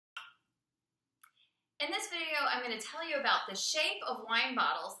In this video, I'm going to tell you about the shape of wine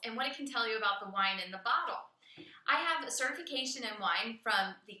bottles and what it can tell you about the wine in the bottle. I have a certification in wine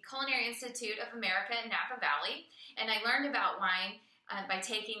from the Culinary Institute of America in Napa Valley, and I learned about wine by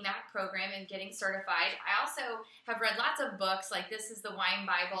taking that program and getting certified. I also have read lots of books, like This is the Wine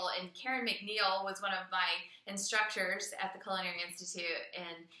Bible, and Karen McNeil was one of my instructors at the Culinary Institute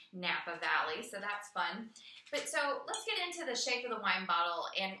in Napa Valley, so that's fun. But so let's get into the shape of the wine bottle,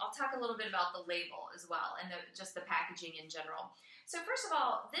 and I'll talk a little bit about the label as well, and just the packaging in general. So first of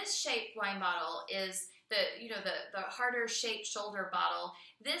all, this shaped wine bottle is the harder shaped shoulder bottle.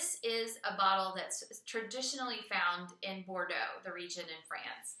 This is a bottle that's traditionally found in Bordeaux, the region in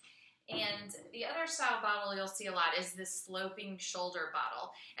France. And the other style bottle you'll see a lot is this sloping shoulder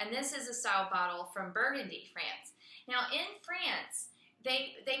bottle. And this is a style bottle from Burgundy, France. Now in France,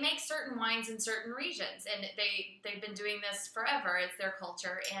 they make certain wines in certain regions, and they've been doing this forever. It's their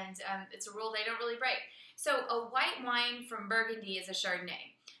culture, and it's a rule they don't really break. So a white wine from Burgundy is a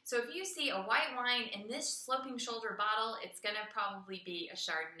Chardonnay. So if you see a white wine in this sloping shoulder bottle, it's going to probably be a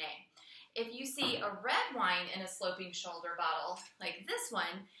Chardonnay. If you see a red wine in a sloping shoulder bottle, like this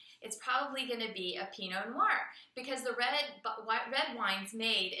one, it's probably going to be a Pinot Noir, because the red wines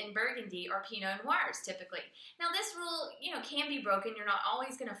made in Burgundy are Pinot Noirs typically. Now this rule, can be broken. You're not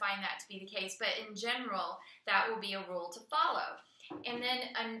always going to find that to be the case, but in general, that will be a rule to follow. And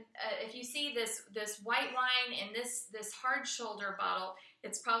then if you see this white wine in this hard shoulder bottle,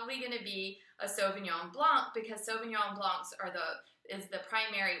 it's probably going to be a Sauvignon Blanc, because Sauvignon Blancs is the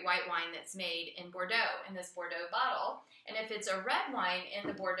primary white wine that's made in Bordeaux, in this Bordeaux bottle. And if it's a red wine in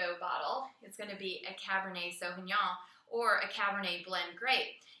the Bordeaux bottle, it's going to be a Cabernet Sauvignon or a Cabernet Blend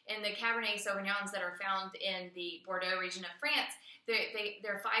grape. And the Cabernet Sauvignons that are found in the Bordeaux region of France,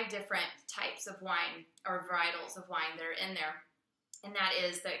 there are 5 different types of wine or varietals of wine that are in there. And that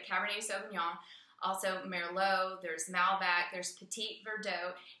is the Cabernet Sauvignon, also Merlot, there's Malbec, there's Petit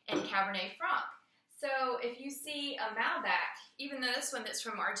Verdot, and Cabernet Franc. So if you see a Malbec, even though this one that's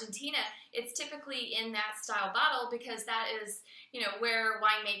from Argentina, it's typically in that style bottle, because that is, where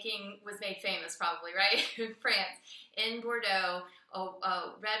winemaking was made famous probably, right? In France. In Bordeaux,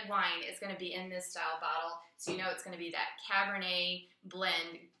 a red wine is going to be in this style bottle, so it's going to be that Cabernet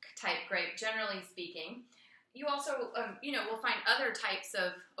blend type grape, generally speaking. You also, will find other types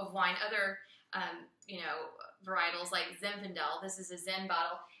of wine, other, varietals like Zinfandel. This is a Zin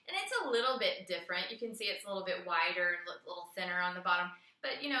bottle, and it's a little bit different. You can see it's a little bit wider and a little thinner on the bottom,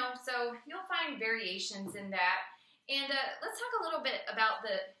 but, so you'll find variations in that. And let's talk a little bit about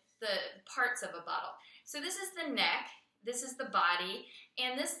the parts of a bottle. So this is the neck, this is the body,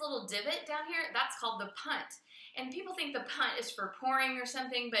 and this little divot down here, that's called the punt. And people think the punt is for pouring or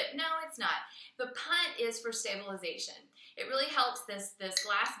something, but no, it's not. The punt is for stabilization. It really helps this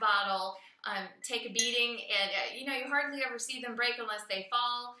glass bottle take a beating, and you hardly ever see them break unless they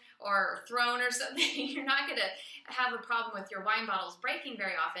fall or thrown or something. You're not going to have a problem with your wine bottles breaking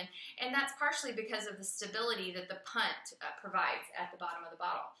very often, and that's partially because of the stability that the punt provides at the bottom of the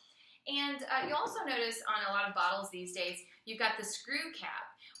bottle. And you also notice on a lot of bottles these days, you've got the screw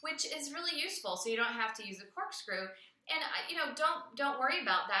cap, which is really useful, so you don't have to use a corkscrew. And don't worry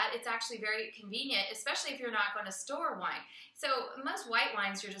about that. It's actually very convenient, especially if you're not going to store wine. So most white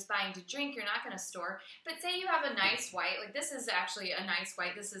wines you're just buying to drink, you're not going to store. But say you have a nice white, like this is actually a nice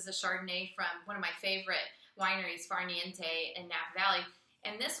white. This is a Chardonnay from one of my favorite wineries, Far Niente in Napa Valley.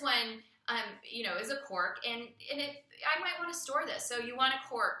 And this one, is a cork, and I might want to store this. So you want a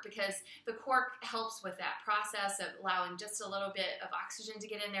cork, because the cork helps with that process of allowing just a little bit of oxygen to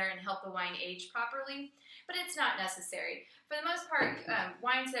get in there and help the wine age properly. But it's not necessary. For the most part,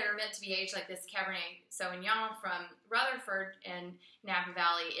 wines that are meant to be aged, like this Cabernet Sauvignon from Rutherford in Napa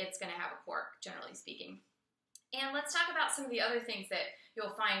Valley, it's going to have a cork, generally speaking. And let's talk about some of the other things that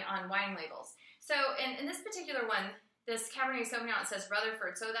you'll find on wine labels. So in this particular one, this Cabernet Sauvignon, it says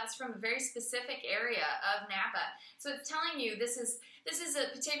Rutherford, so that's from a very specific area of Napa. So it's telling you this is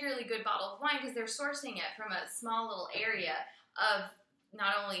a particularly good bottle of wine, because they're sourcing it from a small little area of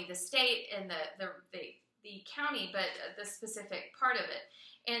not only the state and the county, but the specific part of it.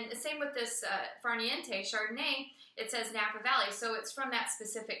 And the same with this Far Niente Chardonnay, it says Napa Valley, so it's from that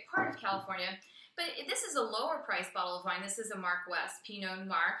specific part of California. But this is a lower price bottle of wine. This is a Mark West Pinot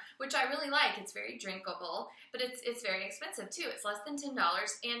Noir, which I really like. It's very drinkable, but it's very expensive too. It's less than $10,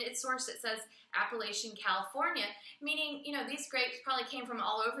 and it's sourced, it says Appalachian, California, meaning, these grapes probably came from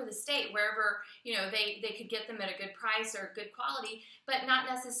all over the state, wherever, they could get them at a good price or good quality, but not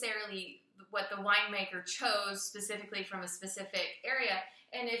necessarily what the winemaker chose specifically from a specific area.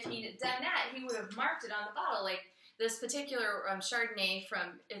 And if he'd done that, he would have marked it on the bottle, like this particular Chardonnay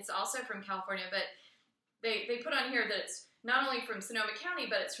it's also from California, but they put on here that it's not only from Sonoma County,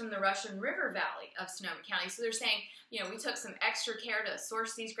 but it's from the Russian River Valley of Sonoma County. So they're saying, you know, we took some extra care to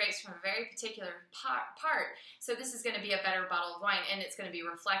source these grapes from a very particular part. So this is going to be a better bottle of wine, and it's going to be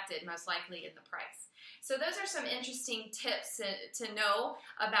reflected most likely in the price. So those are some interesting tips to know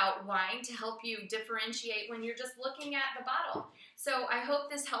about wine to help you differentiate when you're just looking at the bottle. So I hope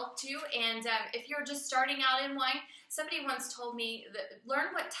this helped you, and if you're just starting out in wine, somebody once told me that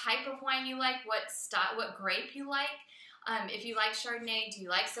learn what type of wine you like, what grape you like. If you like Chardonnay, do you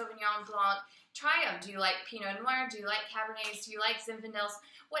like Sauvignon Blanc? Try them. Do you like Pinot Noir? Do you like Cabernets? Do you like Zinfandels?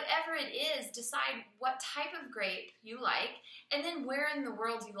 Whatever it is, decide what type of grape you like, and then where in the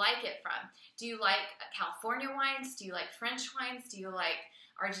world you like it from. Do you like California wines? Do you like French wines? Do you like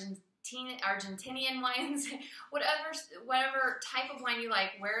Argentinian wines? whatever type of wine you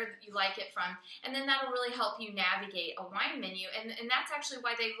like, where you like it from, and then that'll really help you navigate a wine menu. And that's actually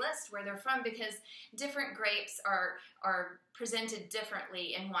why they list where they're from, because different grapes are presented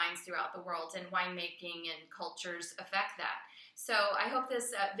differently in wines throughout the world, and winemaking and cultures affect that. So I hope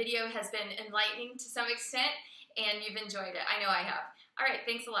this video has been enlightening to some extent, and you've enjoyed it. I know I have. All right,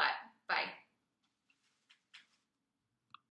 thanks a lot. Bye.